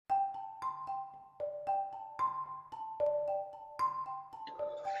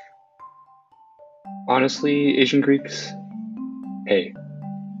Honestly, Asian Greeks? Hey,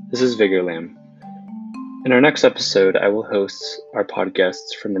 this is Vigor Lam. In our next episode, I will host our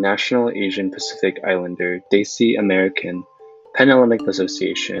podcasts from the National Asian Pacific Islander Desi American Pan-Hellenic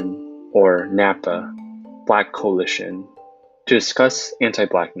Association, or NAPA, Black Coalition, to discuss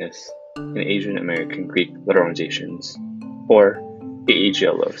anti-Blackness in Asian American Greek literal organizations, or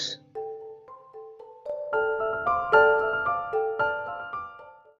AAGLOs.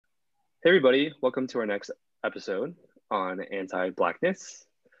 Hey everybody, welcome to our next episode on anti-Blackness.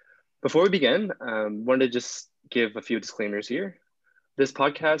 Before we begin, wanted to just give a few disclaimers here. This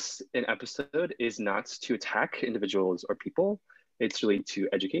podcast and episode is not to attack individuals or people. It's really to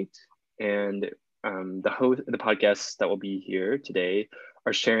educate. And the podcasts that will be here today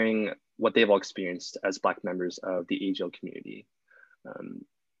are sharing what they've all experienced as Black members of the AGL community.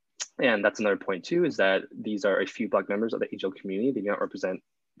 And that's another point too, is that these are a few Black members of the AGL community. They do not represent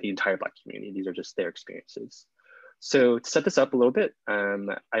the entire Black community. These are just their experiences. So to set this up a little bit,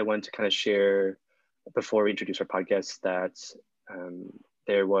 I want to kind of share, before we introduce our podcast, that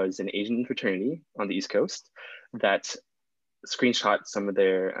there was an Asian fraternity on the East Coast that screenshot some of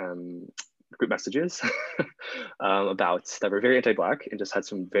their group messages about that were very anti-Black and just had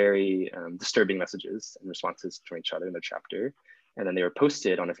some very disturbing messages and responses to each other in their chapter. And then they were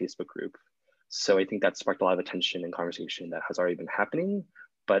posted on a Facebook group. So I think that sparked a lot of attention and conversation that has already been happening,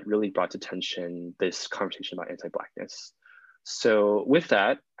 but really brought to attention this conversation about anti-Blackness. So with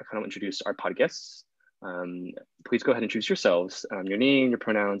that, I kind of introduce our podcasts. Please go ahead and introduce yourselves, your name, your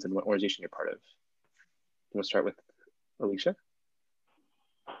pronouns, and what organization you're part of. We'll start with Alicia.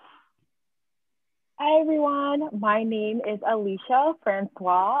 Hi everyone, my name is Alicia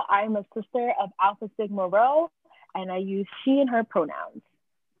Francois. I'm a sister of Alpha Sigma Rho, and I use she and her pronouns.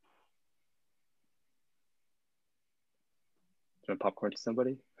 Do you want popcorn to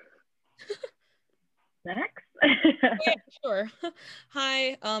somebody? Max? Yeah, sure.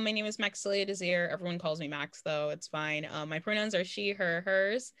 Hi, my name is Maxilia Desir. Everyone calls me Max, though. It's fine. My pronouns are she, her,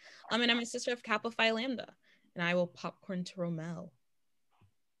 hers. And I'm a sister of Kappa Phi Lambda. And I will popcorn to Romel.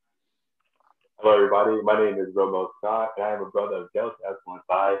 Hello, everybody. My name is Romel Scott, and I am a brother of Delta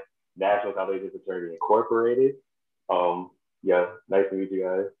S15, National College of Fraternity Incorporated. Nice to meet you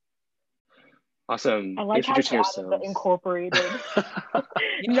guys. Awesome. I like how you added the incorporated.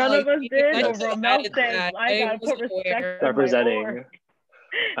 None of us did. Romel says, I gotta put respect. Representing.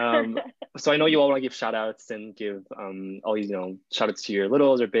 So I know you all want to give shout outs and give all these, shout outs to your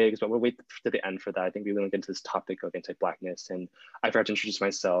littles or bigs, but we'll wait to the end for that. I think we will get into this topic of anti-Blackness, and I forgot to introduce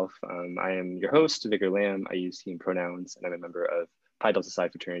myself. I am your host, Vigor Lam. I use he and pronouns, and I'm a member of Pi Delta Psi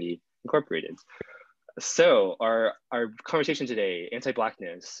Fraternity Incorporated. So our conversation today,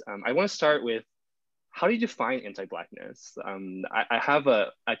 anti-Blackness. I want to start with, how do you define anti-Blackness? I have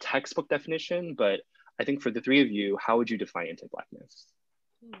a textbook definition, but I think for the three of you, how would you define anti-Blackness?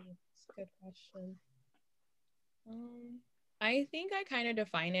 That's a good question. I think I kind of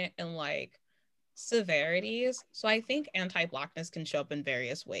define it in like severities. So I think anti-Blackness can show up in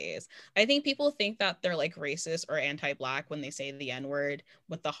various ways. I think people think that they're like racist or anti-Black when they say the N-word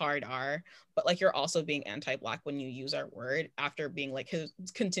with the hard R, but like you're also being anti-Black when you use our word after being like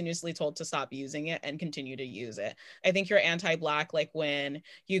continuously told to stop using it and continue to use it. I think you're anti-Black like when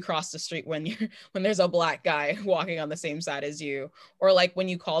you cross the street when there's a Black guy walking on the same side as you, or like when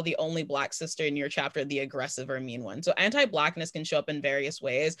you call the only Black sister in your chapter the aggressive or mean one. So anti-Blackness can show up in various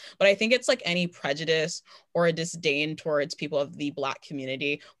ways, but I think it's like any prejudice or a disdain towards people of the Black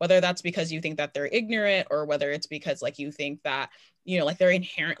community, whether that's because you think that they're ignorant or whether it's because like you think that like they're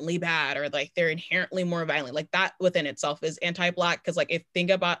inherently bad or like they're inherently more violent. Like that within itself is anti-Black, because like think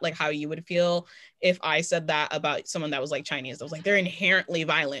about like how you would feel if I said that about someone that was like Chinese. That was like they're inherently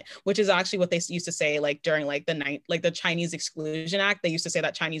violent, which is actually what they used to say like during like the Chinese Exclusion Act. They used to say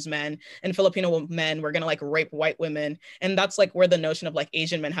that Chinese men and Filipino men were gonna like rape white women, and that's like where the notion of like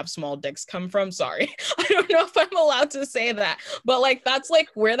Asian men have small dicks come from. Sorry, I don't know if I'm allowed to say that, but like that's like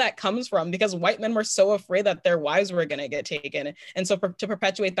where that comes from, because white men were so afraid that their wives were gonna get taken. And so to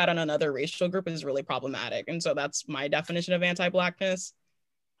perpetuate that on another racial group is really problematic. And so that's my definition of anti-Blackness.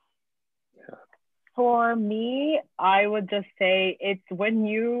 For me, I would just say it's when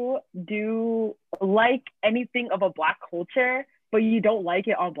you do like anything of a Black culture, but you don't like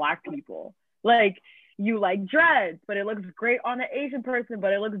it on Black people. Like you like dreads, but it looks great on an Asian person,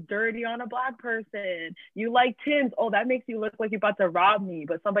 but it looks dirty on a Black person. You like Timbs. Oh, that makes you look like you're about to rob me,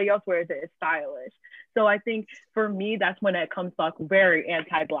 but somebody else wears it. It's stylish. So I think for me, that's when it comes to like very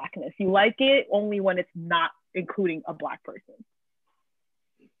anti-Blackness. You like it only when it's not including a Black person.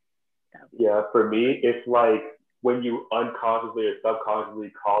 Yeah, for me, it's like when you unconsciously or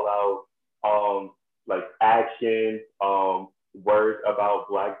subconsciously call out actions, words about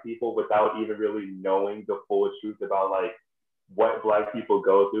Black people without even really knowing the full truth about like what Black people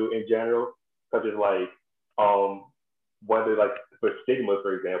go through in general, such as like whether like for stigma,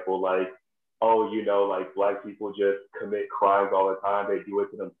 for example, like, oh, you know, like Black people just commit crimes all the time, they do it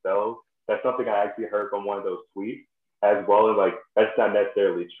to themselves. That's something I actually heard from one of those tweets, as well as like that's not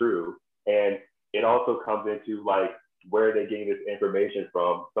necessarily true. And it also comes into like where they're getting this information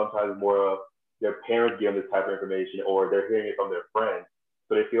from. Sometimes more of their parents give them this type of information, or they're hearing it from their friends,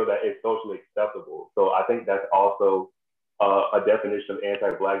 so they feel that it's socially acceptable. So I think that's also a definition of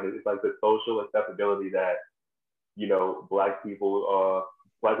anti-Blackness. It's like the social acceptability that, you know, Black people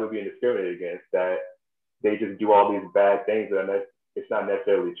being discriminated against, that they just do all these bad things, and it's not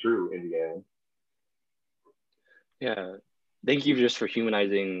necessarily true in the end. Yeah, thank you just for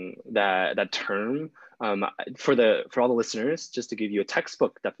humanizing that term. For all the listeners, just to give you a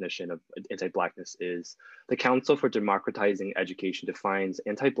textbook definition of anti-Blackness is the Council for Democratizing Education defines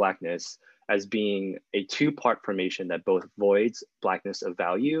anti-Blackness as being a two-part formation that both voids Blackness of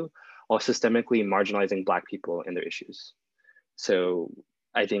value while systemically marginalizing Black people and their issues. So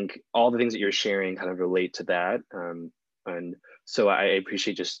I think all the things that you're sharing kind of relate to that. And so I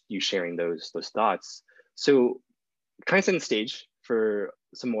appreciate just you sharing those thoughts. So kind of setting the stage for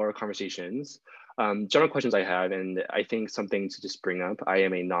some more conversations. General questions I have, and I think something to just bring up, I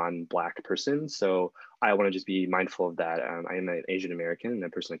am a non-Black person, so I want to just be mindful of that. I am an Asian American and a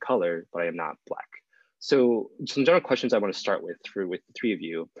person of color, but I am not Black. So some general questions I want to start with the three of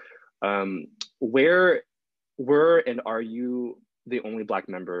you. Where were and are you the only Black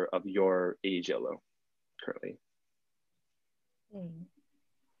member of your AGLO currently?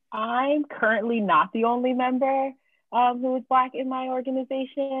 I'm currently not the only member who is Black in my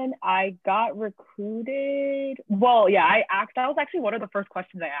organization. I got recruited. Well, yeah, that was actually one of the first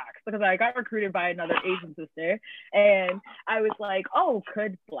questions I asked, because I got recruited by another Asian sister. And I was like, oh,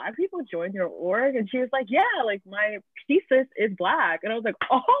 could Black people join your org? And she was like, yeah, like my P-sis is Black. And I was like,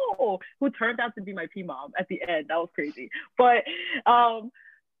 oh, who turned out to be my P-mom at the end. That was crazy. But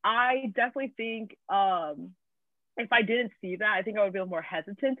I definitely think, if I didn't see that, I think I would be more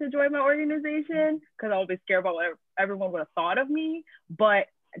hesitant to join my organization, because I would be scared about what everyone would have thought of me. But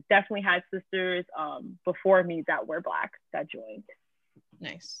definitely had sisters before me that were Black that joined.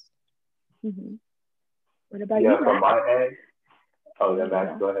 Nice. Mm-hmm. What about you? From my end. Oh, then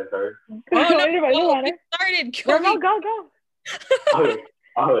Max, go ahead first. Oh, no, we started. Go. Okay.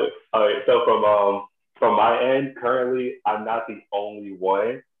 So from my end, currently, I'm not the only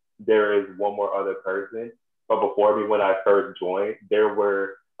one. There is one more other person. But before me, when I first joined, there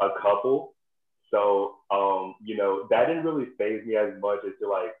were a couple. So, you know, that didn't really faze me as much as to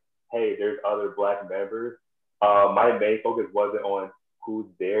like, hey, there's other Black members. My main focus wasn't on who's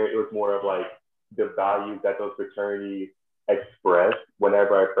there. It was more of like the values that those fraternities expressed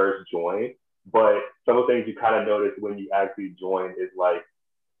whenever I first joined. But some of the things you kind of notice when you actually join is like,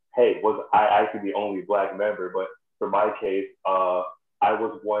 hey, was I actually the only Black member? But for my case, I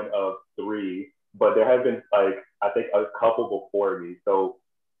was one of three. But there has been like, I think a couple before me. So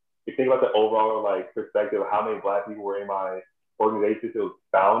if you think about the overall like perspective of how many Black people were in my organization since it was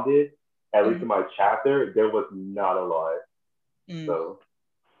founded, at least in my chapter, there was not a lot. So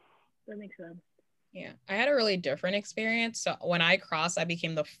that makes sense. Yeah, I had a really different experience. So when I crossed, I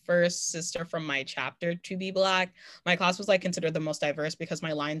became the first sister from my chapter to be Black. My class was like considered the most diverse because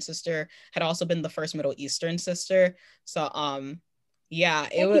my line sister had also been the first Middle Eastern sister. So yeah,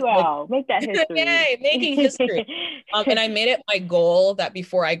 it was like, make that history. Yay, making history. And I made it my goal that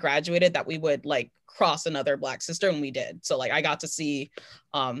before I graduated that we would like cross another Black sister, and we did. So like I got to see,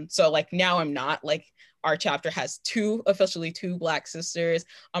 so like now I'm not like, our chapter has officially two Black sisters.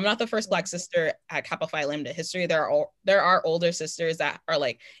 I'm not the first Black sister at Kappa Phi Lambda history. There are older sisters that are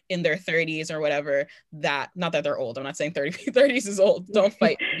like in their 30s or whatever, that, not that they're old, I'm not saying 30s is old, don't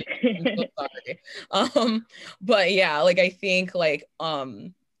fight me. I'm so sorry. But yeah, like I think like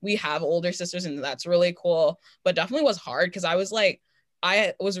we have older sisters, and that's really cool, but definitely was hard because I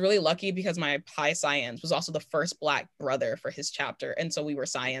was really lucky because my Pi Science was also the first Black brother for his chapter. And so we were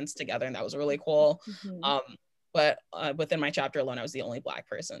science together, and that was really cool. But within my chapter alone, I was the only Black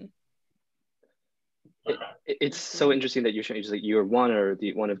person. It's so interesting that you're showing like you're one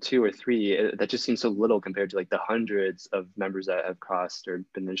of two or three. That just seems so little compared to like the hundreds of members that have crossed or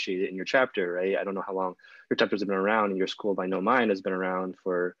been initiated in your chapter, right? I don't know how long your chapters have been around, and your school, I know mine has been around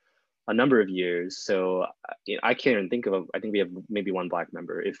for a number of years. So I can't even think of, I think we have maybe one Black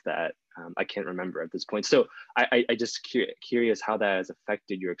member, if that. I can't remember at this point. So I just curious how that has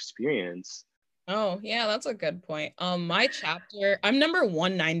affected your experience Oh, yeah, that's a good point. My chapter, I'm number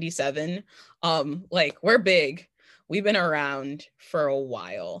 197. Like we're big. We've been around for a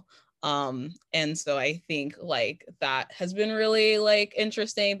while. And so I think like that has been really like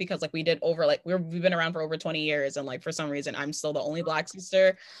interesting because like we did over like we've been around for over 20 years and like for some reason I'm still the only Black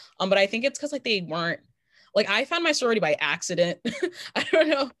sister. But I think it's because like they weren't like I found my sorority by accident. I don't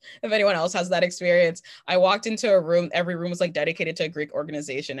know if anyone else has that experience. I walked into a room, every room was like dedicated to a Greek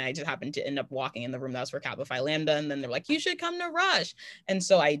organization. And I just happened to end up walking in the room that was for Kappa Phi Lambda. And then they're like, you should come to Rush. And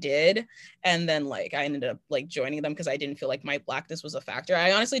so I did. And then like I ended up like joining them because I didn't feel like my Blackness was a factor.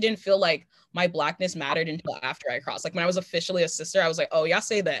 I honestly didn't feel like my Blackness mattered until after I crossed. Like when I was officially a sister, I was like, oh, y'all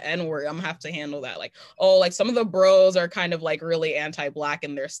say the N word. I'm gonna have to handle that. Like, oh, like some of the bros are kind of like really anti-Black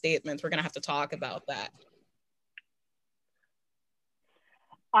in their statements. We're gonna have to talk about that.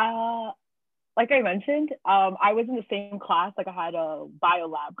 Like I mentioned, I was in the same class. Like I had a bio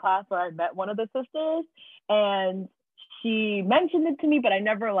lab class where I met one of the sisters, and she mentioned it to me, but I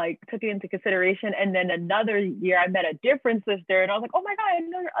never like took it into consideration. And then another year, I met a different sister, and I was like, "Oh my god, I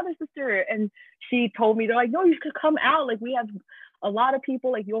know your other sister!" And she told me, "They're like, no, you should come out. Like we have a lot of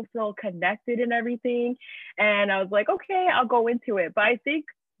people. Like you'll feel connected and everything." And I was like, "Okay, I'll go into it." But I think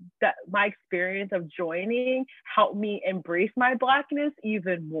that my experience of joining helped me embrace my Blackness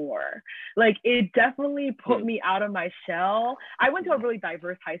even more. Like it definitely put me out of my shell. I went to a really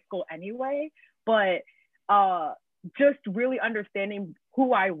diverse high school anyway, but just really understanding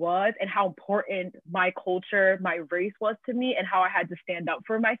who I was and how important my culture, my race was to me, and how I had to stand up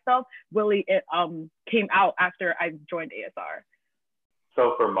for myself really it came out after I joined ASR.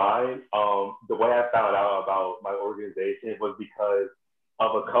 So for mine, the way I found out about my organization was because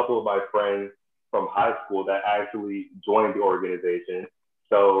of a couple of my friends from high school that actually joined the organization.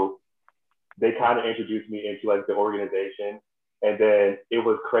 So they kind of introduced me into like the organization. And then it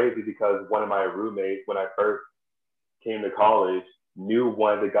was crazy because one of my roommates, when I first came to college, knew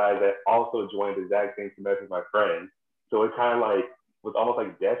one of the guys that also joined the exact same semester as my friend. So it kind of like was almost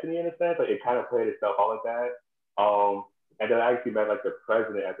like destiny in a sense. Like it kind of played itself out like that. And then I actually met like the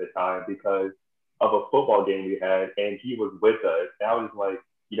president at the time because of a football game we had, and he was with us. And I was like,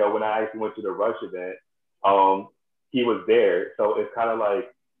 you know, when I actually went to the Rush event, he was there. So it's kind of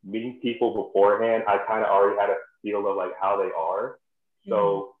like meeting people beforehand. I kind of already had a feel of like how they are.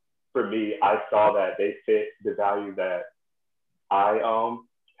 So for me, I saw that they fit the value that I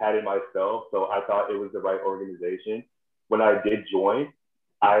had in myself. So I thought it was the right organization. When I did join,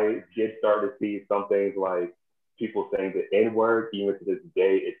 I did start to see some things like people saying the N word, even to this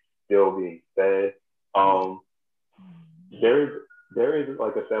day, it's still being said. There is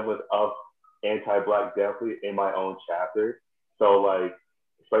like a semblance of anti-Black definitely in my own chapter. So like,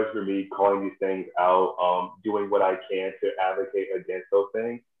 especially for me, calling these things out, doing what I can to advocate against those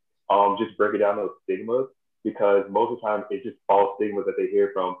things, just breaking down those stigmas, because most of the time it's just false stigmas that they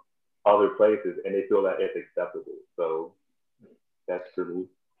hear from other places and they feel that it's acceptable. So that's for me.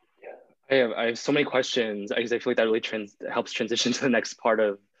 I have so many questions because I feel like that really helps transition to the next part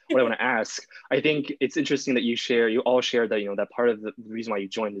of what I want to ask. I think it's interesting that you all share that, you know, that part of the reason why you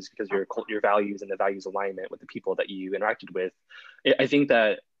joined is because your values and the values alignment with the people that you interacted with. I think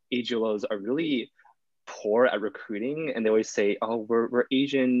that AGLOs are really poor at recruiting, and they always say, oh, we're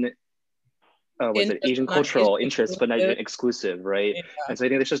Asian, Asian cultural interests, but not exclusive, right? Yeah. And so I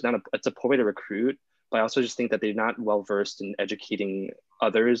think it's a poor way to recruit. But I also just think that they're not well versed in educating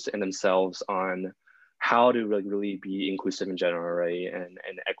others and themselves on how to really be inclusive in general, right, and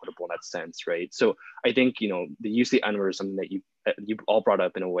equitable in that sense, right? So I think, you know, the use of the N-word is something that you all brought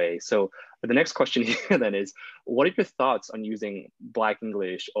up in a way. So the next question here then is, what are your thoughts on using Black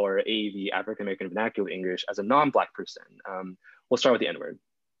English or AAV, African American Vernacular English, as a non-Black person? We'll start with the N-word.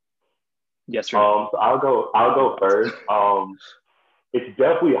 Yes or no? So I'll go first. It's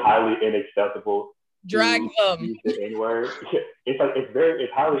definitely highly inaccessible. Drag them. Use the N-word.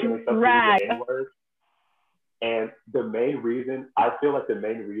 It's highly inaccessible to use the N-word. And I feel like the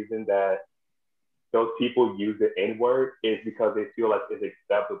main reason that those people use the N-word is because they feel like it's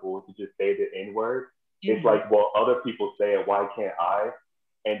acceptable to just say the N-word. Mm-hmm. It's like, well, other people say it, why can't I?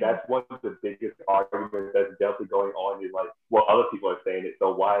 And that's one of the biggest arguments that's definitely going on is like, well, other people are saying it,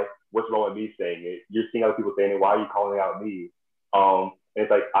 so what's wrong with me saying it? You're seeing other people saying it, why are you calling out me? And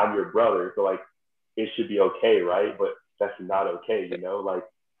it's like, I'm your brother, so like, it should be okay, right? But that's not okay, you know? Like,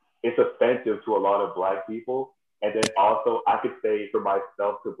 it's offensive to a lot of Black people. And then also, I could say for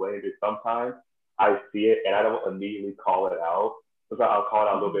myself to blame is sometimes I see it and I don't immediately call it out. So I'll call it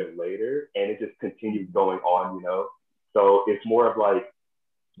out a little bit later, and it just continues going on, you know? So it's more of like,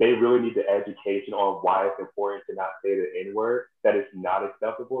 they really need the education on why it's important to not say the N-word, that it's not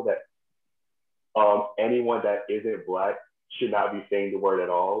acceptable, that anyone that isn't Black should not be saying the word at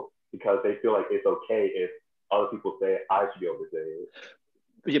all because they feel like it's okay if other people say it, I should be able to say it.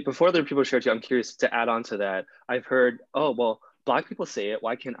 Yeah, before other people share too, I'm curious to add on to that. I've heard, oh, well, Black people say it.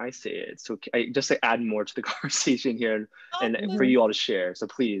 Why can't I say it? So I just to add more to the conversation here and for you all to share. So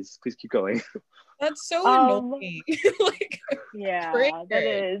please keep going. That's so annoying. Like, yeah, triggered. that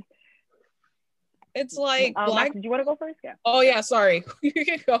is. It's like Black. Black. Did you want to go first? Yeah. Oh yeah, sorry. You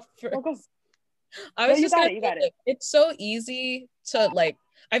can go first. Oh, go. I was No, just you got it. It's so easy to like.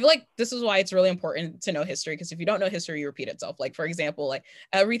 I feel like this is why it's really important to know history, because if you don't know history, you repeat itself. Like, for example, like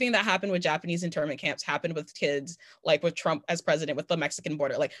everything that happened with Japanese internment camps happened with kids, like with Trump as president, with the Mexican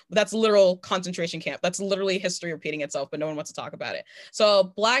border. Like, that's literal concentration camp. That's literally history repeating itself, but no one wants to talk about it.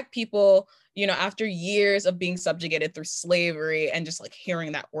 So Black people, you know, after years of being subjugated through slavery and just like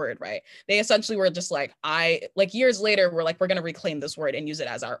hearing that word, right? They essentially were just like, years later, we're like, we're going to reclaim this word and use it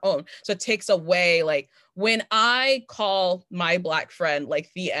as our own. So it takes away, like, when I call my Black friend like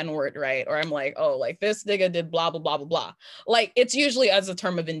the N-word, right? Or I'm like, oh, like this nigga did blah, blah, blah, blah, blah. Like, it's usually as a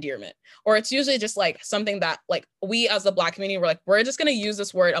term of endearment, or it's usually just like something that like we as the Black community, we're like, we're just going to use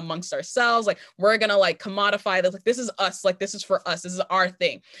this word amongst ourselves. Like, we're going to like commodify this. Like, this is us. Like, this is for us. This is our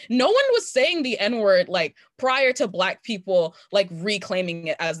thing. No one was saying the N-word like prior to Black people like reclaiming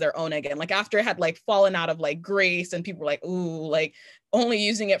it as their own again. Like, after it had like fallen out of like grace and people were like, ooh, like only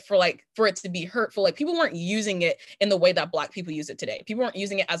using it for like, for it to be hurtful. Like, people weren't using it in the way that Black people use it today. People weren't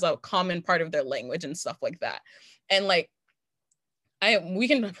using it as a common part of their language and stuff like that. And like, we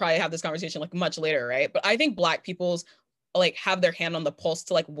can probably have this conversation like much later, right? But I think Black people's like have their hand on the pulse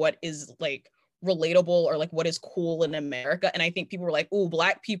to like what is like relatable or like what is cool in America. And I think people were like, oh,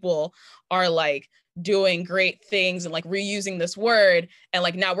 Black people are like doing great things and like reusing this word, and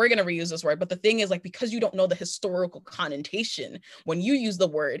like now we're going to reuse this word. But the thing is, like, because you don't know the historical connotation when you use the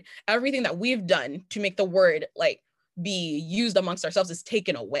word, everything that we've done to make the word like be used amongst ourselves is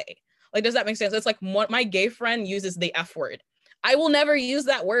taken away. Like, does that make sense? It's like my gay friend uses the F word. I will never use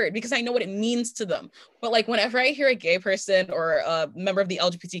that word because I know what it means to them. But like, whenever I hear a gay person or a member of the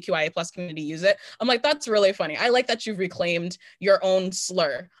LGBTQIA plus community use it, I'm like, that's really funny. I like that you've reclaimed your own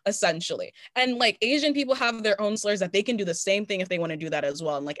slur, essentially. And like, Asian people have their own slurs that they can do the same thing if they want to do that as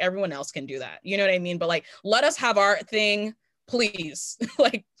well. And like, everyone else can do that. You know what I mean? But like, let us have our thing, please.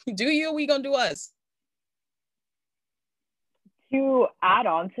 Like, do you, we gonna do us. To add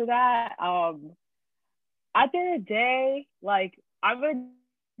on to that, at the end of the day, like, I would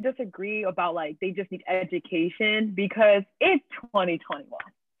disagree about like they just need education, because it's 2021.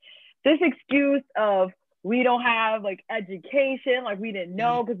 This excuse of we don't have like education, like we didn't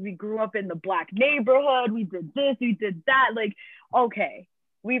know because we grew up in the Black neighborhood, we did this, we did that. Like, okay,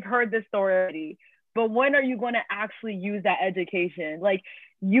 we've heard this story already, but when are you going to actually use that education? Like,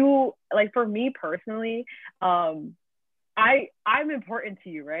 you, like, for me personally, I'm important to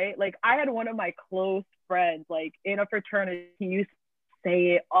you, right? Like, I had one of my close friends, like in a fraternity, he used to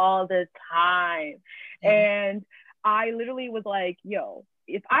say it all the time. And I literally was like, yo,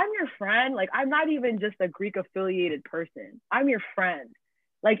 if I'm your friend, like, I'm not even just a Greek affiliated person. I'm your friend.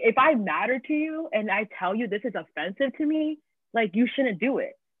 Like, if I matter to you and I tell you this is offensive to me, like, you shouldn't do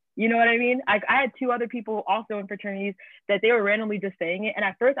it. You know what I mean? I had two other people also in fraternities that they were randomly just saying it. And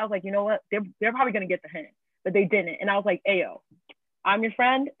at first I was like, you know what? They're probably going to get the hint, but they didn't. And I was like, ayo, I'm your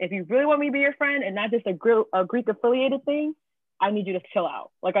friend. If you really want me to be your friend and not just a Greek affiliated thing, I need you to chill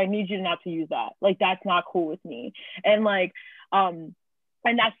out. Like, I need you not to use that. Like, that's not cool with me. And like, and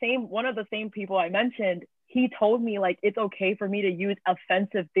that same, one of the same people I mentioned, he told me like, it's okay for me to use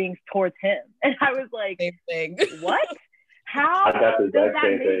offensive things towards him. And I was like, Same thing. What? How I got the does exact that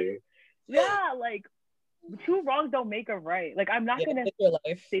same make, thing. yeah, like, two wrongs don't make a right. Like, I'm not gonna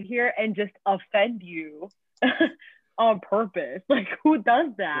sit here and just offend you on purpose. Like, who does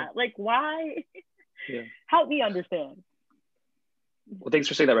that? Like, why? Yeah. Help me understand. Well, thanks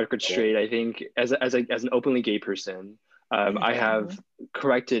for saying that record straight. I think as an openly gay person, I have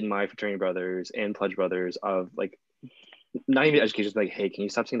corrected my fraternity brothers and pledge brothers of like, not even education, like, hey, can you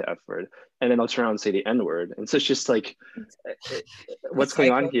stop saying the F word? And then I'll turn around and say the N word. And so it's just like, what's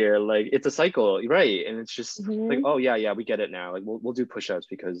going on here? Like, it's a cycle, right? And it's just like, oh yeah, we get it now. Like, we'll do push-ups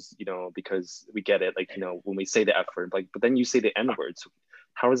because, you know, because we get it. Like, you know, when we say the F word, like, but then you say the N word. So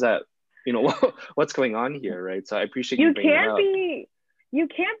how is that, you know, what's going on here, right? So I appreciate you bringing it up. You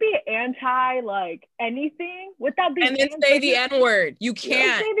can't be anti like anything without being and then say the N word. You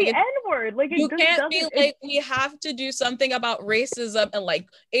can't say the N N-word. Like, You it just can't be doesn't, like, we have to do something about racism, and like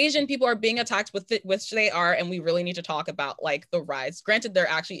Asian people are being attacked with it, which they are, and we really need to talk about like the rise. Granted, there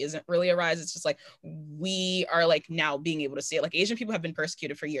actually isn't really a rise. It's just like we are like now being able to see it. Like Asian people have been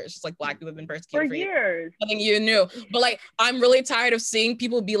persecuted for years, just like Black people have been persecuted for years. Nothing you knew. But like I'm really tired of seeing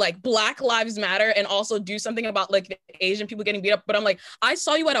people be like Black Lives Matter and also do something about like the Asian people getting beat up. But I'm like, I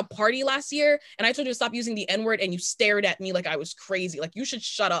saw you at a party last year and I told you to stop using the N-word and you stared at me like I was crazy. Like, you should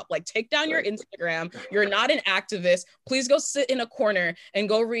shut up. Like, take down your Instagram. You're not an activist. Please go sit in a corner and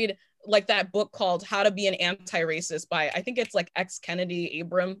go read like that book called How to Be an Anti-Racist by, I think it's like ex Kennedy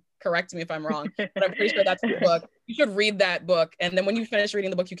Abram. Correct me if I'm wrong, but I'm pretty sure that's the book. You should read that book. And then when you finish reading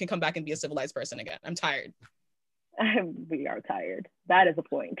the book, you can come back and be a civilized person again. I'm tired. We are tired. That is a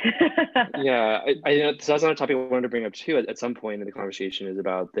point. Yeah, I know so that's another topic I wanted to bring up too at some point in the conversation is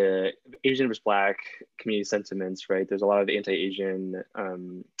about the Asian versus Black community sentiments, right? There's a lot of anti-Asian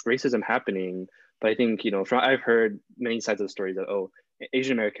racism happening, but I think, I've heard many sides of the story that,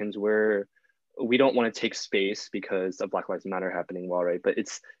 Asian Americans, we don't want to take space because of Black Lives Matter happening well, right? But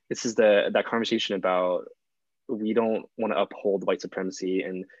this is that conversation about we don't want to uphold white supremacy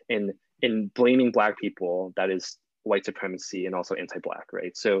and in blaming Black people, that is white supremacy and also anti-Black,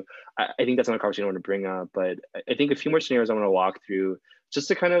 right? So I think that's another conversation I want to bring up, but I think a few more scenarios I want to walk through just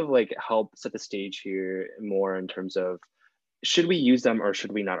to kind of like help set the stage here more in terms of should we use them or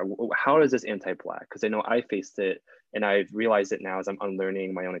should we not? Or how is this anti-Black? Because I know I faced it and I've realized it now as I'm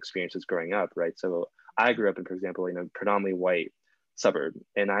unlearning my own experiences growing up, right? So I grew up in, for example, in a predominantly white suburb,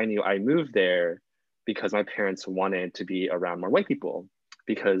 and I knew I moved there because my parents wanted to be around more white people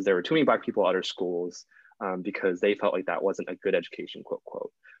because there were too many Black people at other schools, because they felt like that wasn't a good education, quote,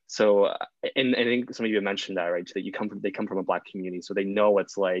 quote. So, and I think some of you mentioned that, right? That they come from a Black community, so they know what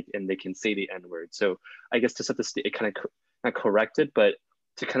it's like and they can say the N-word. So I guess to set the stage, it kind of not corrected, but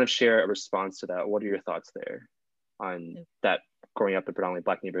to kind of share a response to that. What are your thoughts there on that growing up in a predominantly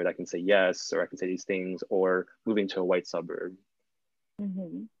Black neighborhood? I can say yes, or I can say these things, or moving to a white suburb.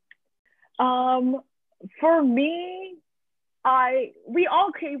 Mm-hmm. For me, we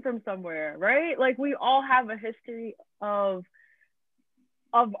all came from somewhere, right? Like, we all have a history of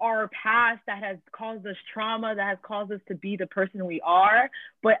our past that has caused us trauma, that has caused us to be the person we are.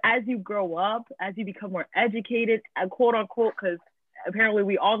 But as you grow up, as you become more educated, quote unquote, because apparently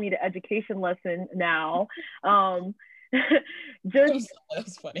we all need an education lesson now. Just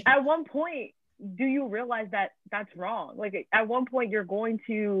That's funny. At one point, do you realize that that's wrong? Like, at one point, you're going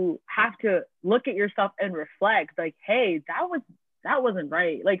to have to look at yourself and reflect, like, hey, that wasn't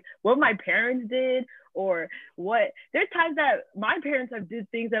right. Like, what my parents did, or what, there's times that my parents have did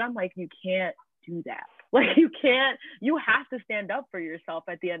things that I'm like, you can't do that. Like, you have to stand up for yourself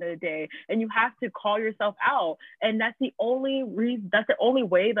at the end of the day, and you have to call yourself out. And that's the only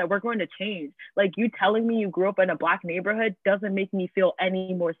way that we're going to change. Like, you telling me you grew up in a Black neighborhood doesn't make me feel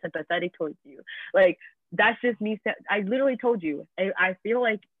any more sympathetic towards you. Like, that's just me. I literally told you, I feel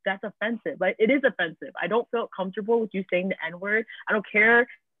like that's offensive. Like, it is offensive. I don't feel comfortable with you saying the N-word. I don't care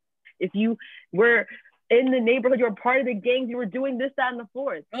if you were in the neighborhood, you were part of the gangs, you were doing this, that, and the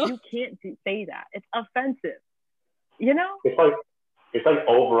fourth. You can't say that. It's offensive. It's like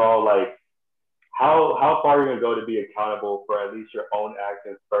overall, like, how far are you gonna go to be accountable for at least your own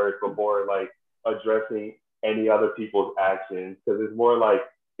actions first before like addressing any other people's actions? Because it's more like,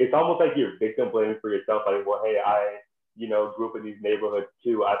 it's almost like you're victim blaming for yourself. Like, well, hey, I grew up in these neighborhoods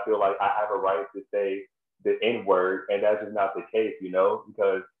too. I feel like I have a right to say the N-word, and that's just not the case,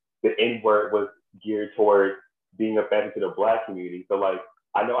 because the N-word was geared towards being offensive to the Black community. So like,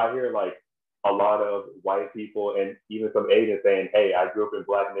 I know I hear like a lot of white people and even some Asians saying, hey, I grew up in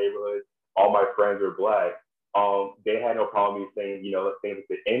Black neighborhoods, all my friends are Black. They had no problem me saying, saying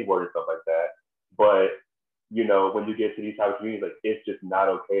the N-word and stuff like that. But, when you get to these types of communities, like, it's just not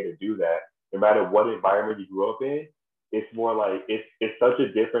okay to do that. No matter what environment you grew up in, it's more like, it's such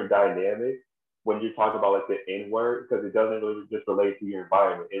a different dynamic when you're talking about like the N-word, because it doesn't really just relate to your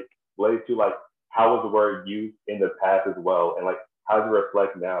environment. It relates to like, how was the word used in the past as well, and like, how does it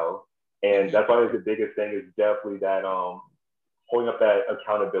reflect now? And that's why the biggest thing is definitely that holding up that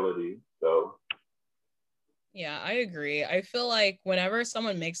accountability. So yeah, I agree. I feel like whenever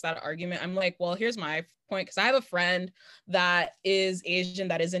someone makes that argument, I'm like, well, here's my point, because I have a friend that is Asian,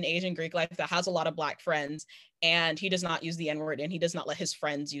 that is in Asian Greek life, that has a lot of Black friends, and he does not use the N-word, and he does not let his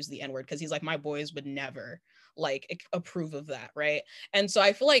friends use the N-word, because he's like, my boys would never like approve of that, right? And so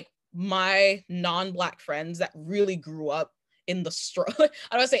I feel like my non-Black friends that really grew up in the struggle, I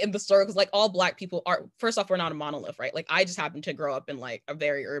don't want to say in the struggle, because like all Black people are, first off, we're not a monolith, right? Like, I just happen to grow up in like a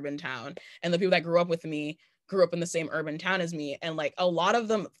very urban town, and the people that grew up with me grew up in the same urban town as me, and like a lot of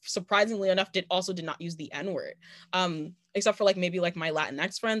them, surprisingly enough, did not use the N-word, except for like maybe like my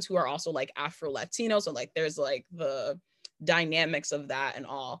Latinx friends who are also like Afro-Latino, so like there's like the dynamics of that and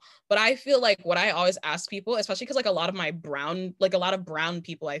all. But I feel like what I always ask people, especially because like a lot of brown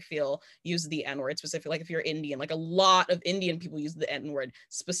people I feel use the N-word, specifically like if you're Indian, like a lot of Indian people use the N-word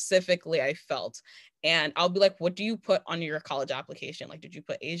specifically, I felt. And I'll be like, what do you put on your college application? Like, did you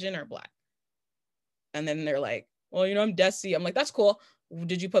put Asian or Black? And then they're like, well, you know, I'm Desi. I'm like, that's cool.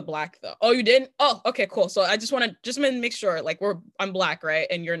 Did you put Black though? Oh, you didn't? Oh, okay, cool. So I just want to make sure, like, I'm Black, right?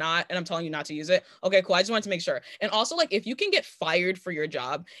 And you're not, and I'm telling you not to use it. Okay, cool. I just wanted to make sure. And also, like, if you can get fired for your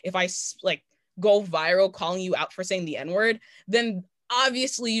job, if I like go viral calling you out for saying the N-word, then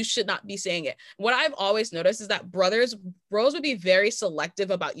obviously you should not be saying it. What I've always noticed is that bros would be very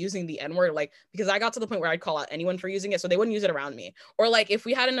selective about using the N-word, like, because I got to the point where I'd call out anyone for using it, so they wouldn't use it around me. Or like if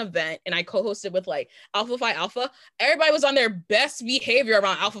we had an event and I co-hosted with like Alpha Phi Alpha, everybody was on their best behavior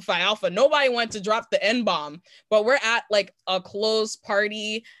around Alpha Phi Alpha. Nobody wanted to drop the N-bomb, but we're at like a closed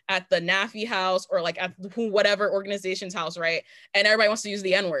party at the NAFI house or like at whatever organization's house, right? And everybody wants to use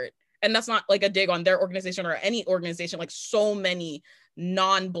the N-word. And that's not like a dig on their organization or any organization. Like so many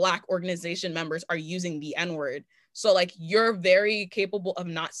non-Black organization members are using the N-word. So like you're very capable of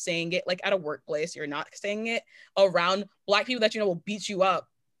not saying it, like at a workplace, you're not saying it around Black people that you know will beat you up.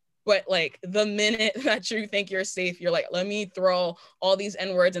 But like the minute that you think you're safe, you're like, let me throw all these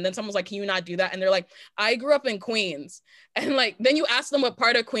N-words. And then someone's like, can you not do that? And they're like, I grew up in Queens. And like, then you ask them what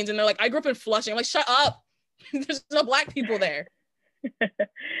part of Queens and they're like, I grew up in Flushing. I'm like, shut up. There's no Black people there.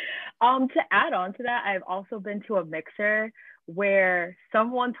 To add on to that, I've also been to a mixer where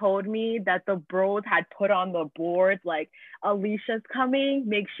someone told me that the bros had put on the board like, Alicia's coming,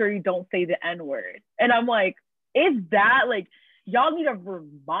 make sure you don't say the N-word. And I'm like, is that like, y'all need a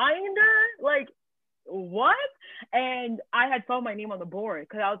reminder? Like, what? And I had found my name on the board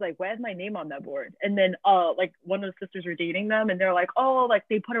because I was like, where's my name on that board? And then like one of the sisters were dating them and they're like, oh, like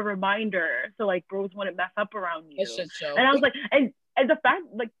they put a reminder so like bros wouldn't mess up around you. And I was like, and the fact,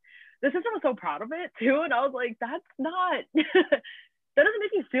 like, the sister was so proud of it too. And I was like, that's not, that doesn't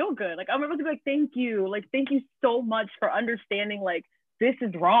make me feel good. Like, I'm able to be like, thank you so much for understanding, like, this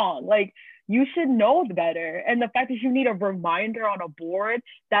is wrong. Like, you should know better. And the fact that you need a reminder on a board,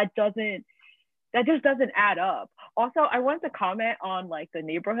 that just doesn't add up. Also, I want to comment on like the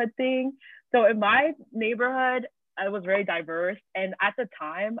neighborhood thing. So in my neighborhood, I was very diverse. And at the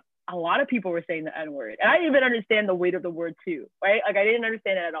time, a lot of people were saying the N-word. And I didn't even understand the weight of the word too, right? Like, I didn't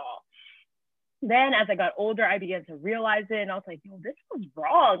understand it at all. Then as I got older, I began to realize it. And I was like, yo, this was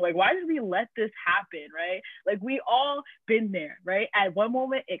wrong. Like, why did we let this happen, right? Like, we all been there, right? At one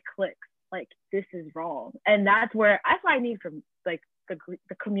moment, it clicks. Like, this is wrong. And that's what I need from like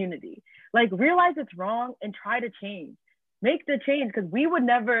the community. Like, realize it's wrong and try to change. Make the change, because we would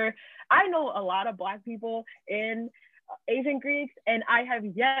never, I know a lot of Black people in Asian Greeks, and I have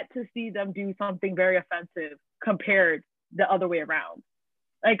yet to see them do something very offensive compared the other way around.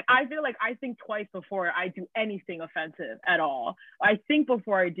 Like, I feel like I think twice before I do anything offensive at all. I think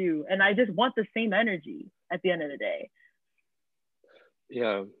before I do, and I just want the same energy at the end of the day.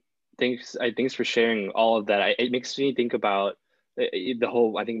 Yeah, thanks for sharing all of that. It makes me think about the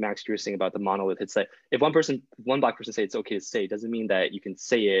whole, I think Max, you were saying about the monolith. It's like, if one Black person say it's okay to say, it doesn't mean that you can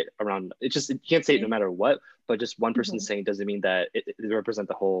say it around, you can't say it no matter what, but just one person saying doesn't mean that it represents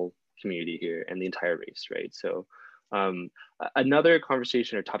the whole community here and the entire race, right? So another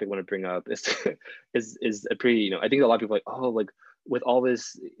conversation or topic I want to bring up is a pretty, I think a lot of people are like, oh, like with all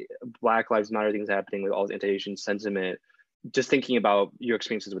this Black Lives Matter things happening, with all this anti-Asian sentiment, just thinking about your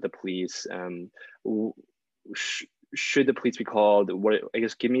experiences with the police, should the police be called? What, I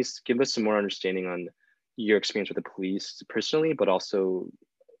guess, give us some more understanding on your experience with the police personally, but also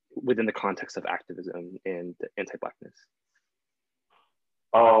within the context of activism and anti-Blackness.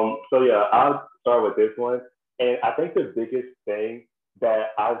 So yeah, I'll start with this one. And I think the biggest thing that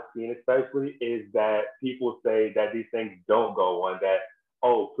I've seen especially is that people say that these things don't go on, that,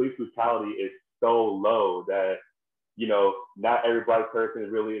 oh, police brutality is so low that, not every Black person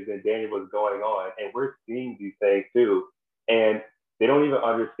really is in danger what's going on. And we're seeing these things too. And they don't even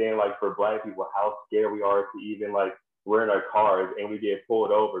understand, like, for Black people, how scared we are to even, like, we're in our cars and we get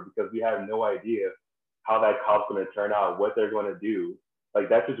pulled over because we have no idea how that cop's going to turn out, what they're going to do. Like,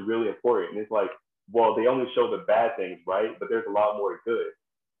 that's just really important. And it's like, well, they only show the bad things, right? But there's a lot more good.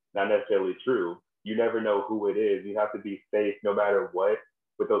 Not necessarily true. You never know who it is. You have to be safe no matter what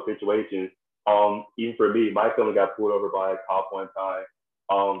with those situations. Even for me, my family got pulled over by a cop one time,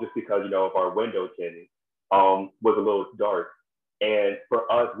 just because, of our window tinting was a little dark. And for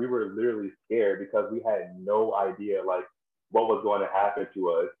us, we were literally scared because we had no idea like what was going to happen to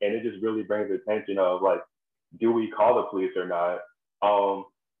us. And it just really brings attention of like, do we call the police or not?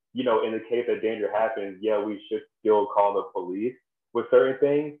 You know, in the case that danger happens, yeah, we should still call the police with certain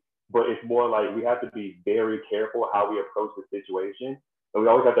things, but it's more like we have to be very careful how we approach the situation. And we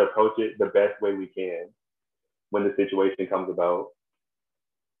always have to approach it the best way we can when the situation comes about.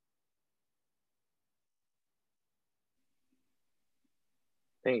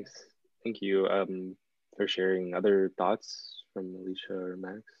 Thanks. Thank you for sharing. Other thoughts from Alicia or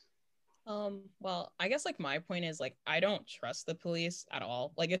Max? Well, I guess like my point is like I don't trust the police at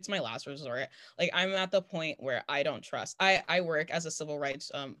all. Like it's my last resort. Like I'm at the point where I don't trust. I work as a civil rights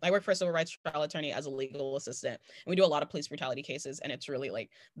I work for a civil rights trial attorney as a legal assistant. And we do a lot of police brutality cases, and it's really like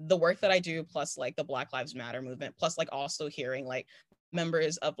the work that I do plus like the Black Lives Matter movement plus like also hearing like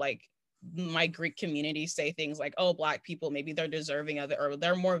members of like my Greek community say things like, oh, Black people, maybe they're deserving of it, or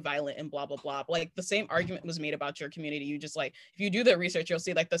they're more violent and blah, blah, blah. But, like the same argument was made about your community. You just like, if you do the research, you'll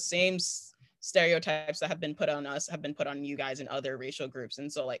see like the same stereotypes that have been put on us have been put on you guys and other racial groups.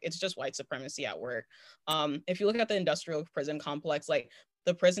 And so like, it's just white supremacy at work. If you look at the industrial prison complex, like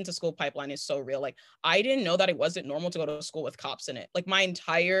the prison to school pipeline is so real. Like I didn't know that it wasn't normal to go to school with cops in it. Like my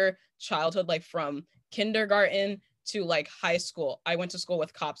entire childhood, like from kindergarten to like high school, I went to school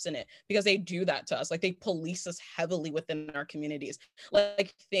with cops in it because they do that to us. Like they police us heavily within our communities.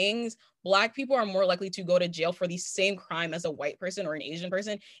 Like things, Black people are more likely to go to jail for the same crime as a white person or an Asian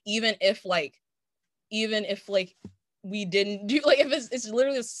person, even if we didn't do like if it's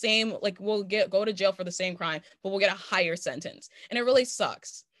literally the same, like we'll go to jail for the same crime, but we'll get a higher sentence. And it really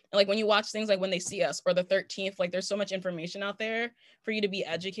sucks. And like when you watch things like When They See Us or The 13th, like there's so much information out there for you to be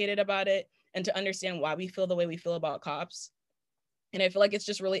educated about it and to understand why we feel the way we feel about cops. And I feel like it's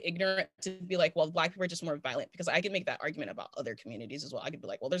just really ignorant to be like, well, Black people are just more violent, because I could make that argument about other communities as well. I could be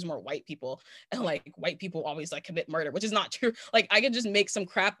like, well, there's more white people and like white people always like commit murder, which is not true. Like I could just make some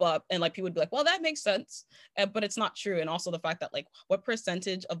crap up and like people would be like, well, that makes sense. But it's not true. And also the fact that like what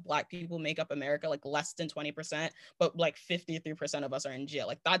percentage of Black people make up America? Like less than 20%, but like 53% of us are in jail.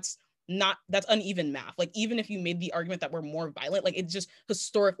 Like that's uneven math. Like even if you made the argument that we're more violent, like it's just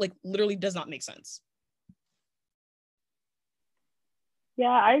historic, like literally does not make sense. Yeah,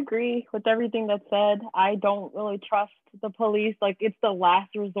 I agree with everything that's said. I don't really trust the police. Like it's the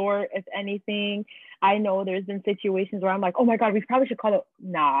last resort, if anything. I know there's been situations where I'm like, oh my God, we probably should call them.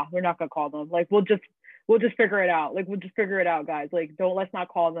 Nah, we're not gonna call them. Like we'll just figure it out. Like we'll just figure it out, guys. Like let's not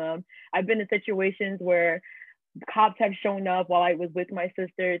call them. I've been in situations where cops have shown up while I was with my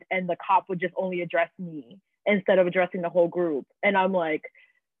sisters, and the cop would just only address me instead of addressing the whole group. And I'm like,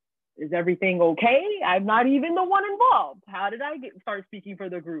 is everything okay? I'm not even the one involved. How did I start speaking for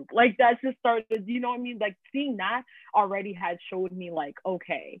the group? Like that's just started, you know what I mean? Like seeing that already had showed me like,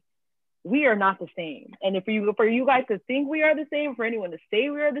 okay, we are not the same. And if for you guys to think we are the same, for anyone to say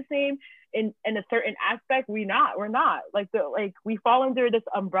we are the same in a certain aspect, we're not. Like we fall under this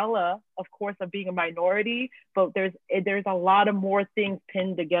umbrella, of course, of being a minority, but there's a lot of more things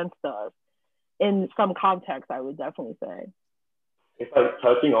pinned against us in some context, I would definitely say. It's like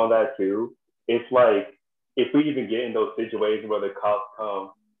touching on that too. It's like if we even get in those situations where the cops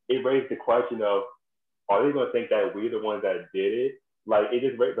come, it raises the question of, are they going to think that we're the ones that did it? Like it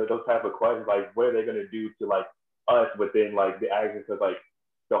just raises those type of questions. Like what are they going to do to like us within like the actions? Because like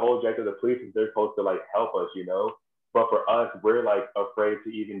the whole objective of the police is they're supposed to like help us, you know. But for us, we're like afraid to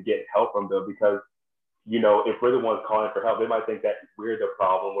even get help from them because, you know, if we're the ones calling for help, they might think that we're the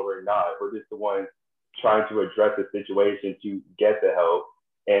problem when we're not. We're just the ones trying to address the situation to get the help.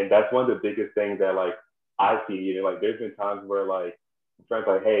 And that's one of the biggest things that like I see. You know, like there's been times where like friends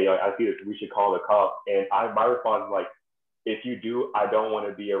like, hey, I see this, we should call the cops. And my response is like, if you do, I don't want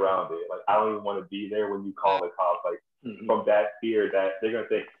to be around it. Like I don't even want to be there when you call the cops. Like from that fear that they're gonna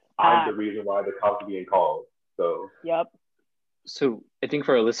think I'm the reason why the cops are being called. So yep. So I think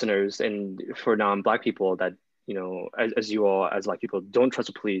for our listeners and for non-Black people that, you know, as you all as Black people don't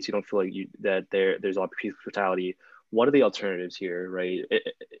trust the police, you don't feel like that there's a lot of police brutality. What are the alternatives here, right?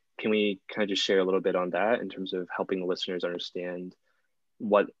 Can we kind of just share a little bit on that in terms of helping the listeners understand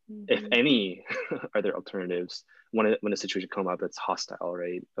what, if any, are there alternatives when a situation comes up that's hostile,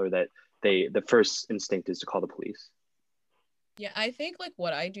 right? Or that the first instinct is to call the police. Yeah, I think like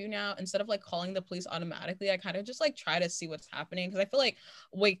what I do now, instead of like calling the police automatically, I kind of just like try to see what's happening, because I feel like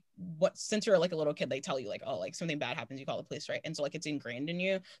what, since you're like a little kid, they tell you like, oh, like something bad happens, you call the police, right? And so like it's ingrained in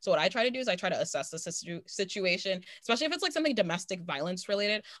you. So what I try to do is I try to assess the situation, especially if it's like something domestic violence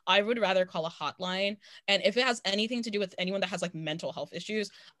related. I would rather call a hotline. And if it has anything to do with anyone that has like mental health issues,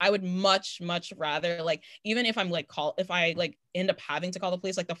 I would much rather, like, even if I'm like if I like end up having to call the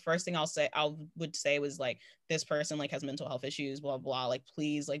police, like the first thing I would say was like, this person like has mental health issues, blah blah, like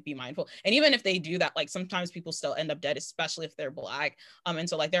please like be mindful. And even if they do that, like sometimes people still end up dead, especially if they're Black. And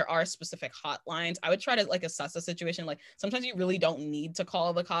so like there are specific hotlines. I would try to like assess the situation. Like sometimes you really don't need to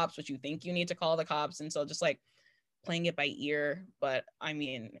call the cops, but you think you need to call the cops. And so just like playing it by ear. But I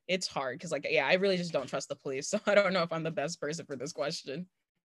mean, it's hard because like, yeah, I really just don't trust the police. So I don't know if I'm the best person for this question.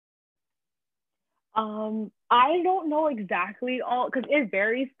 I don't know exactly all, because it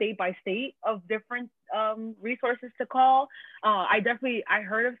varies state by state of different resources to call. I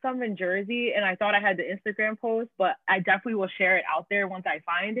heard of some in Jersey, and I thought I had the Instagram post, but I definitely will share it out there once I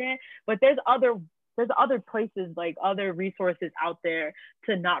find it. But there's other places, like other resources out there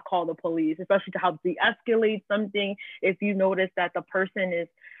to not call the police, especially to help de-escalate something. If you notice that the person is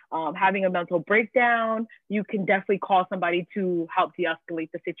having a mental breakdown, you can definitely call somebody to help de-escalate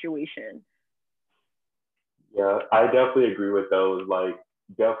the situation. Yeah, I definitely agree with those. Like,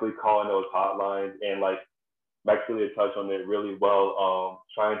 definitely calling those hotlines, and like Max really touched on it really well.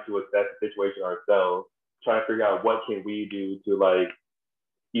 Trying to assess the situation ourselves, trying to figure out what can we do to like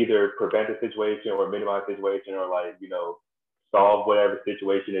either prevent the situation or minimize the situation, or like, you know, solve whatever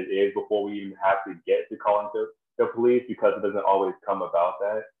situation it is before we even have to get to calling the police, because it doesn't always come about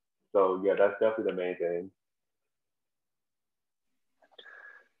that. So yeah, that's definitely the main thing.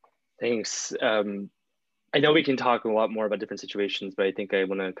 Thanks. I know we can talk a lot more about different situations, but I think I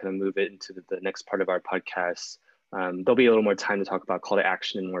want to kind of move it into the next part of our podcast. There'll be a little more time to talk about call to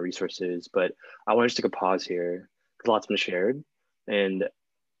action and more resources, but I want to just take a pause here because a lot's been shared. And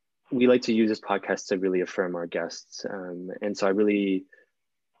we like to use this podcast to really affirm our guests. And so I really,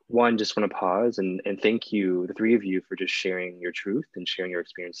 just want to pause and thank you, the three of you, for just sharing your truth and sharing your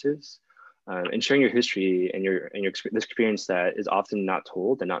experiences, and sharing your history and this experience that is often not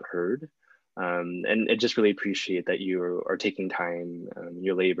told and not heard. And I just really appreciate that you are taking time,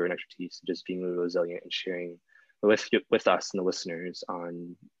 your labor and expertise, and just being really resilient and sharing with us and the listeners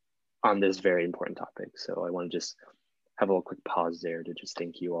on this very important topic. So I want to just have a little quick pause there to just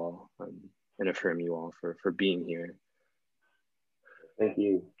thank you all, and affirm you all for being here. Thank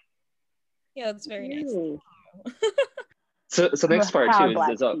you. Yeah, that's very nice. So next part too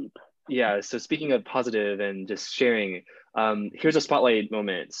is yeah. So speaking of positive and just sharing, here's a spotlight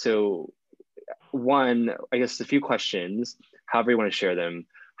moment. So one, I guess a few questions, however you want to share them.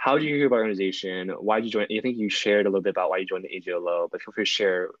 How did you hear about our organization? Why did you join? I think you shared a little bit about why you joined the AJLO, but feel free to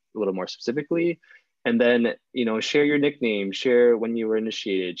share a little more specifically. And then, you know, share your nickname, share when you were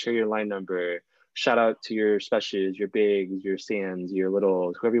initiated, share your line number, shout out to your specials, your bigs, your stands, your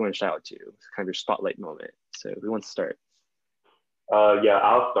littles, whoever you want to shout out to. It's kind of your spotlight moment. So who wants to start? Yeah,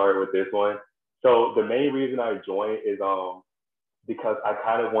 I'll start with this one. So the main reason I joined is because I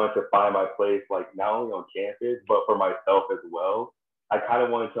kind of wanted to find my place, like not only on campus, but for myself as well. I kind of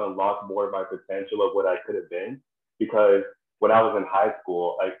wanted to unlock more of my potential of what I could have been, because when I was in high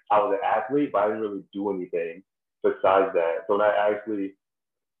school, like I was an athlete, but I didn't really do anything besides that. So when I actually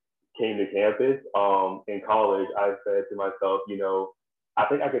came to campus in college, I said to myself, you know, I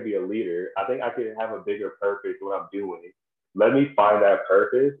think I could be a leader. I think I could have a bigger purpose in what I'm doing. Let me find that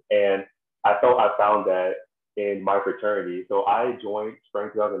purpose. And I felt I found that in my fraternity. So I joined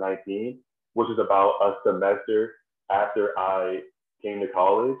spring 2019, which is about a semester after I came to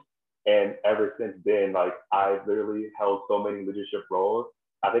college. And ever since then, like I've literally held so many leadership roles.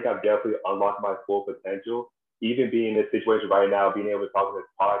 I think I've definitely unlocked my full potential. Even being in this situation right now, being able to talk on this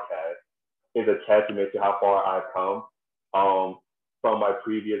podcast is a testament to how far I've come, from my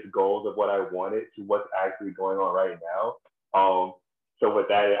previous goals of what I wanted to what's actually going on right now. So with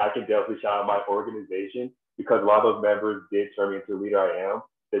that, I can definitely shout out my organization, because a lot of those members did turn me into the leader I am.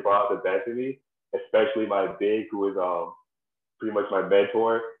 They brought out the best of me, especially my big, who is pretty much my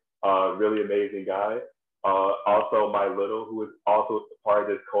mentor, really amazing guy. Also my little, who is also part of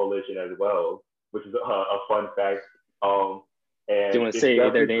this coalition as well, which is a fun fact. And do you want to say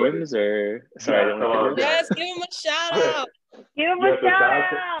their names or? Sorry, yeah, I don't want to Yes, give him a shout out. Give him a shout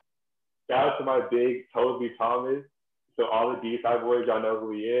out. Shout out to my big Toby Thomas. So all the D-side boys, y'all know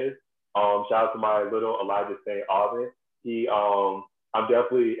who he is. Shout out to my little Elijah St. Alvin. I'm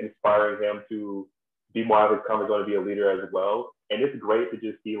definitely inspiring him to be more out of his comfort zone, to be a leader as well. And it's great to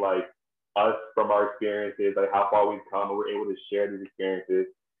just see like us from our experiences, like how far we've come, and we're able to share these experiences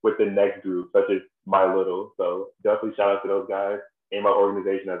with the next group, such as my little. So definitely shout out to those guys. in my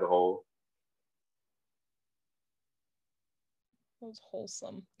organization as a whole. That was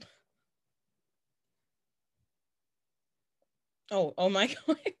wholesome. Oh my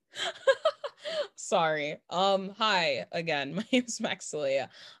God. Sorry. Hi again. My name is Maxilia.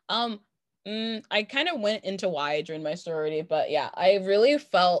 I kind of went into why I joined my sorority, but yeah, I really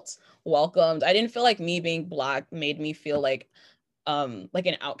felt welcomed. I didn't feel like me being Black made me feel like an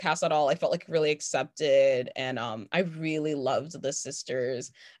outcast at all. I felt like really accepted, and I really loved the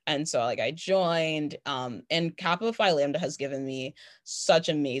sisters. And so like I joined, and Kappa Phi Lambda has given me such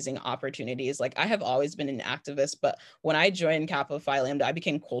amazing opportunities. Like I have always been an activist, but when I joined Kappa Phi Lambda, I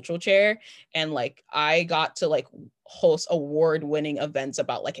became cultural chair, and like I got to like host award-winning events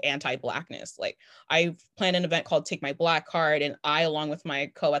about like anti-Blackness. Like I planned an event called Take My Black Card, and I, along with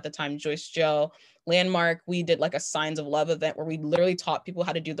my co at the time, Joyce Joe, Landmark, we did like a Signs of Love event where we literally taught people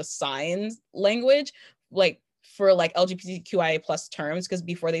how to do the signs language, like for like LGBTQIA plus terms, because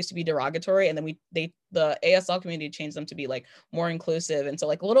before they used to be derogatory, and then the ASL community changed them to be like more inclusive. And so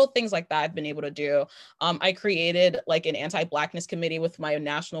like little things like that I've been able to do. I created like an anti-Blackness committee with my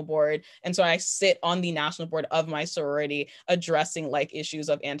national board, and so I sit on the national board of my sorority addressing like issues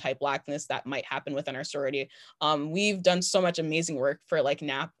of anti-Blackness that might happen within our sorority. We've done so much amazing work for like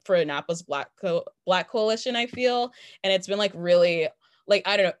Napa's Black Coalition, I feel, and it's been like really like,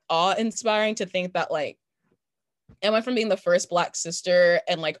 I don't know, awe-inspiring to think that like I went from being the first Black sister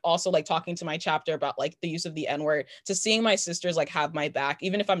and like also like talking to my chapter about like the use of the N-word to seeing my sisters like have my back.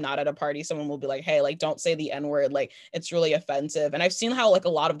 Even if I'm not at a party, someone will be like, hey, like don't say the N-word, like it's really offensive. And I've seen how like a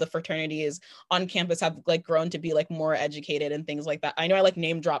lot of the fraternities on campus have like grown to be like more educated and things like that. I know I like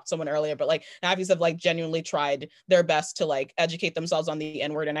name dropped someone earlier, but like Navies have like genuinely tried their best to like educate themselves on the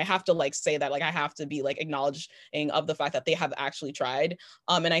N-word. And I have to like say that, like I have to be like acknowledging of the fact that they have actually tried.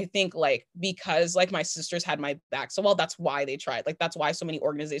 And I think like because like my sisters had my back so well, that's why they tried. Like that's why so many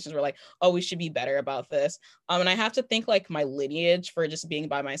organizations were like, oh, we should be better about this. And I have to thank like my lineage for just being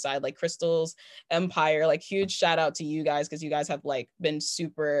by my side, like Crystal's Empire. Like huge shout out to you guys, because you guys have like been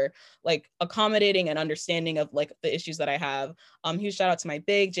super like accommodating and understanding of like the issues that I have. Huge shout out to my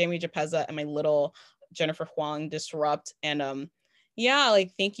big Jamie Japeza and my little Jennifer Huang Disrupt. And yeah,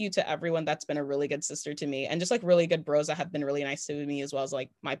 like thank you to everyone that's been a really good sister to me, and just like really good bros that have been really nice to me, as well as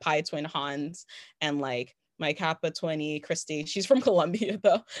like my Pi twin Hans and like my Kappa 20, Christy. She's from Columbia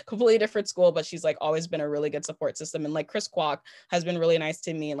though, completely different school, but she's like always been a really good support system. And like Chris Kwok has been really nice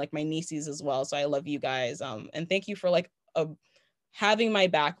to me, and like my nieces as well. So I love you guys. And thank you for like having my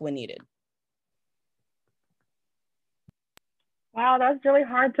back when needed. Wow, that's really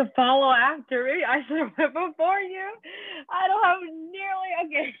hard to follow after me. I should have went before you. I don't have nearly,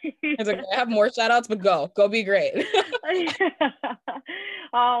 okay. It's like, I have more shout outs, but go be great.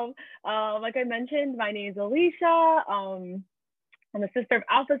 Like I mentioned, my name is Alicia. I'm a sister of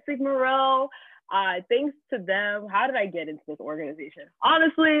Alpha Sigma Rho. Thanks to them, how did I get into this organization?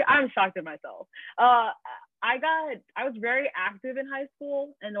 Honestly, I'm shocked at myself. I was very active in high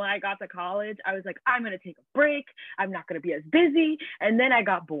school, and when I got to college, I was like, I'm gonna take a break. I'm not gonna be as busy. And then I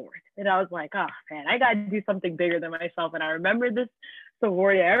got bored, and I was like, oh man, I gotta do something bigger than myself. And I remember this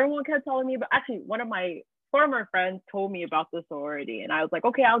sorority everyone kept telling me about. Actually, one of my former friends told me about the sorority, and I was like,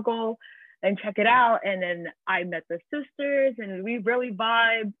 okay, I'll go and check it out. And then I met the sisters, and we really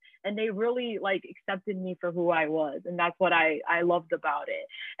vibed, and they really like accepted me for who I was. And that's what I loved about it.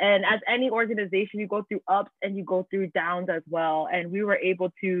 And as any organization, you go through ups and you go through downs as well. And we were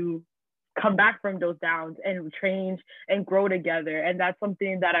able to come back from those downs and change and grow together. And that's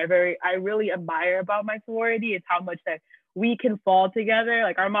something that I really admire about my sorority, is how much that we can fall together.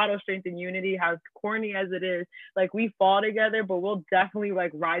 Like our motto, strength and unity, how corny as it is, like we fall together, but we'll definitely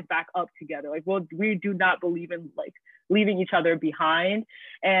like rise back up together. Like we do not believe in like leaving each other behind.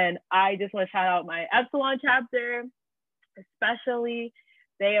 And I just want to shout out my Epsilon chapter, especially.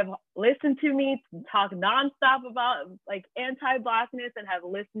 They have listened to me talk nonstop about like anti-Blackness, and have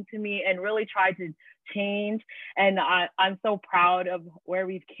listened to me and really tried to change. And I'm so proud of where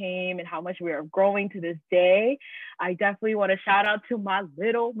we've came and how much we are growing to this day. I definitely want to shout out to my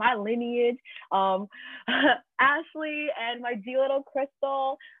lineage, Ashley and my G little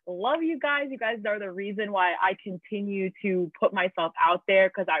Crystal. Love you guys. You guys are the reason why I continue to put myself out there,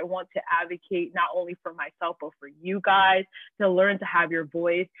 because I want to advocate not only for myself, but for you guys to learn to have your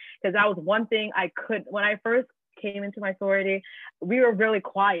voice. Because that was one thing I could, when I first came into my sorority, we were really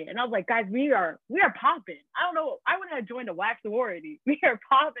quiet. And I was like, guys, we are popping. I don't know, I wouldn't have joined a WAC sorority. We are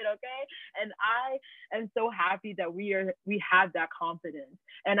popping, okay? And I am so happy that we have that confidence.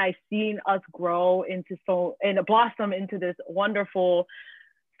 And I've seen us grow into and blossom into this wonderful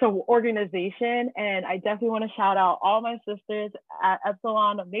so organization. And I definitely want to shout out all my sisters at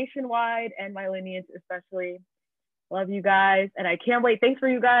Epsilon nationwide and my lineage especially. Love you guys. And I can't wait. Thanks for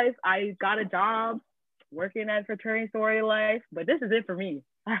you guys. I got a job working at Fraternity Sorority Life, but this is it for me.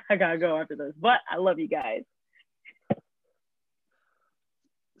 I gotta go after this, but I love you guys.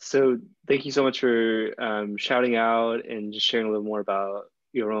 So thank you so much for shouting out and just sharing a little more about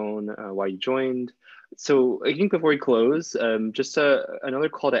your own, why you joined. So I think before we close, just another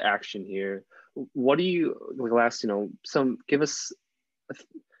call to action here. What do you, like last, give us a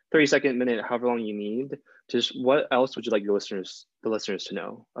 30-second minute, however long you need. Just what else would you like the listeners to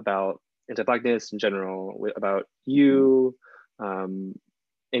know about anti-Blackness in general, about you,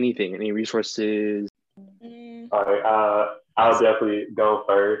 anything, any resources? All right, I'll definitely go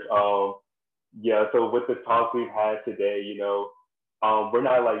first. Yeah, so with the talk we've had today, we're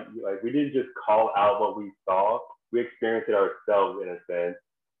not like we didn't just call out what we saw. We experienced it ourselves in a sense.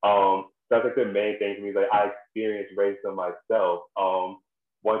 That's like the main thing for me. Like I experienced racism myself.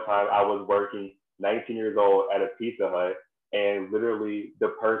 One time I was working 19 years old at a Pizza Hut, and literally the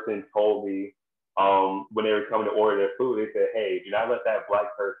person told me when they were coming to order their food, they said, "Hey, do not let that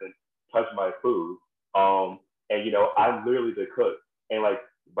Black person touch my food." And I'm literally the cook, and like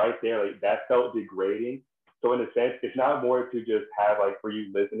right there, like that felt degrading. So in a sense, it's not more to just have like for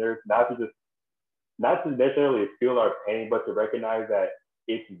you listeners, not to necessarily feel our pain, but to recognize that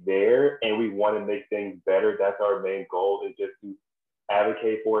it's there and we want to make things better. That's our main goal, is just to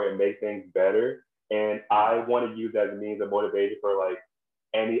advocate for it and make things better. And I want to use that as a means of motivation for like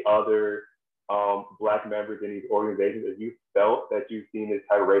any other Black members in these organizations. If you felt that you've seen this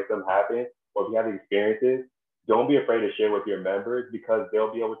type of racism happen, or if you have experiences, don't be afraid to share with your members, because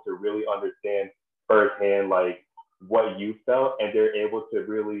they'll be able to really understand firsthand like what you felt, and they're able to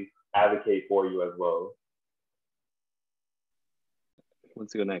really advocate for you as well.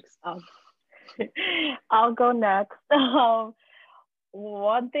 Let's go next. I'll go next.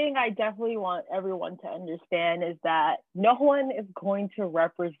 One thing I definitely want everyone to understand is that no one is going to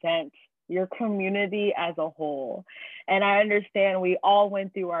represent your community as a whole. And I understand we all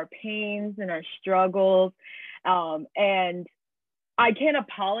went through our pains and our struggles. And I can't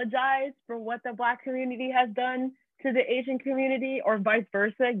apologize for what the Black community has done to the Asian community, or vice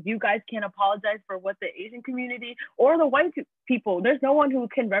versa. You guys can't apologize for what the Asian community or the white people, there's no one who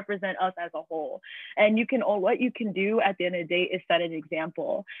can represent us as a whole. And what you can do at the end of the day is set an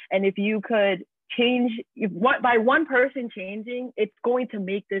example. And if you could change, by one person changing, it's going to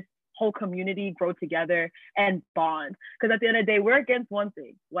make this whole community grow together and bond. Because at the end of the day, we're against one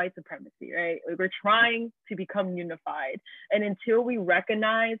thing, white supremacy, right? We're trying to become unified. And until we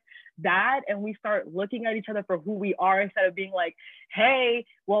recognize that and we start looking at each other for who we are, instead of being like, hey,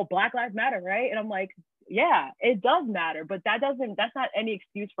 well, Black Lives Matter, right? And I'm like, yeah, it does matter, but that's not any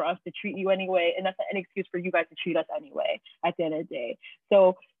excuse for us to treat you anyway. And that's not any excuse for you guys to treat us anyway at the end of the day.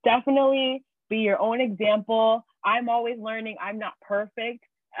 So definitely be your own example. I'm always learning. I'm not perfect.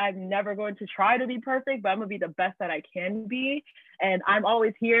 I'm never going to try to be perfect, but I'm gonna be the best that I can be. And I'm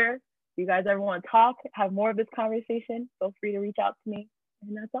always here. If you guys ever want to talk, have more of this conversation, feel free to reach out to me.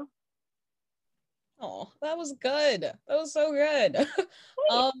 And that's all. Oh, that was good. That was so good.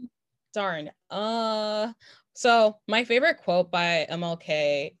 Darn. So my favorite quote by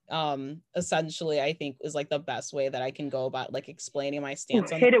MLK, essentially, I think is like the best way that I can go about like explaining my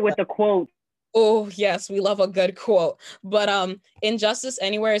stance on hit it with a quote. Oh, yes, we love a good quote. But injustice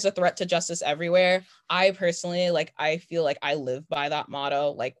anywhere is a threat to justice everywhere. I personally, I feel like I live by that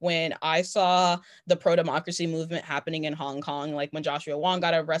motto. Like when I saw the pro-democracy movement happening in Hong Kong, like when Joshua Wong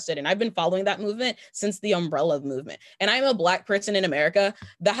got arrested, and I've been following that movement since the Umbrella movement. And I'm a Black person in America.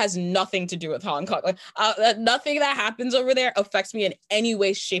 That has nothing to do with Hong Kong. Nothing that happens over there affects me in any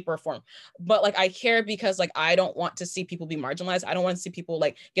way, shape, or form. But I care because I don't want to see people be marginalized. I don't want to see people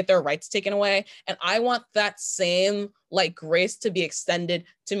get their rights taken away. And I want that same grace to be extended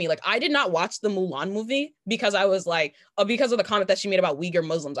to me. I did not watch the Mulan movie because I was because of the comment that she made about Uyghur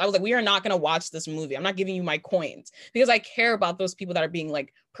Muslims. I was like, we are not going to watch this movie. I'm not giving you my coins, because I care about those people that are being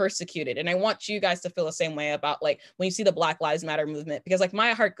persecuted. And I want you guys to feel the same way about when you see the Black Lives Matter movement, because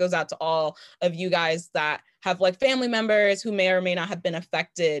my heart goes out to all of you guys that have family members who may or may not have been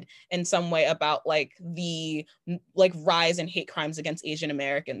affected in some way about the rise in hate crimes against Asian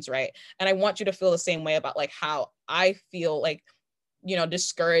Americans, right? And I want you to feel the same way about how I feel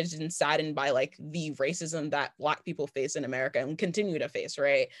discouraged and saddened by the racism that Black people face in America and continue to face,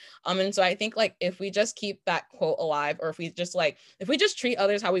 right? And so I think if we just keep that quote alive, or if we just treat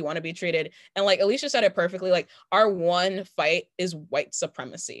others how we want to be treated, and Alicia said it perfectly, our one fight is white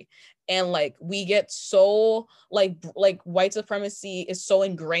supremacy. and like we get so like white supremacy is so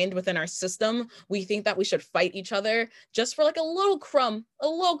ingrained within our system, we think that we should fight each other just for like a little crumb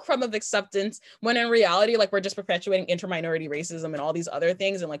of acceptance, when in reality, like, we're just perpetuating interminority racism and all these other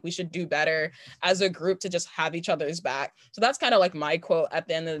things, and like we should do better as a group to just have each other's back. So that's kind of like my quote at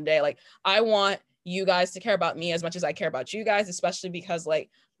the end of the day. Like, I want you guys to care about me as much as I care about you guys, especially because like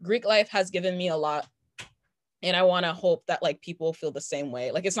Greek life has given me a lot. And I want to hope that like people feel the same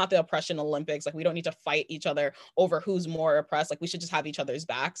way. Like, it's not the oppression Olympics. Like, we don't need to fight each other over who's more oppressed. Like, we should just have each other's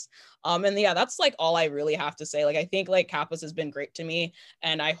backs. And yeah, that's like all I really have to say. Like, I think like Kappas has been great to me.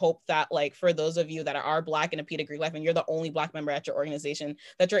 And I hope that like for those of you that are Black and a PETA Greek life, and you're the only Black member at your organization,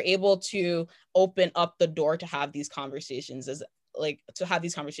 that you're able to open up the door to have these conversations,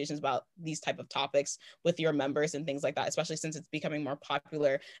 about these type of topics with your members and things like that, especially since it's becoming more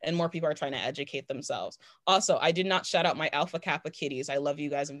popular and more people are trying to educate themselves. Also, I did not shout out my Alpha Kappa kitties. I love you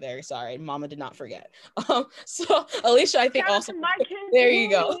guys. I'm very sorry. Mama did not forget. So Alicia, I think also, there you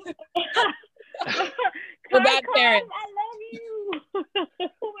go. We're bad parents. I love you.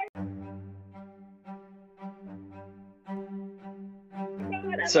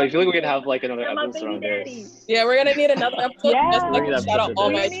 So I feel like we're gonna have like another episode on this. Yeah, we're gonna need another episode. Yeah. Just like to shout out all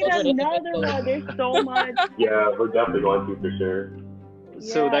my children. We need another one. There's so much. Yeah, we're definitely going to for sure.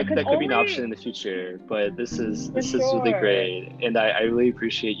 So Yeah, that could be an option in the future, but this is really great, and I really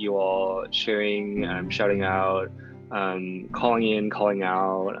appreciate you all sharing, shouting out, calling in, calling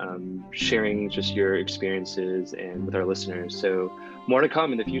out, sharing just your experiences and with our listeners. So more to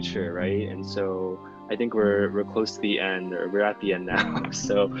come in the future, right? And so I think we're close to the end, or we're at the end now.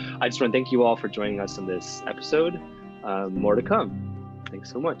 So I just want to thank you all for joining us in this episode. More to come.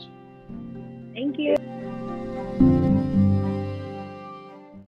 Thanks so much. Thank you.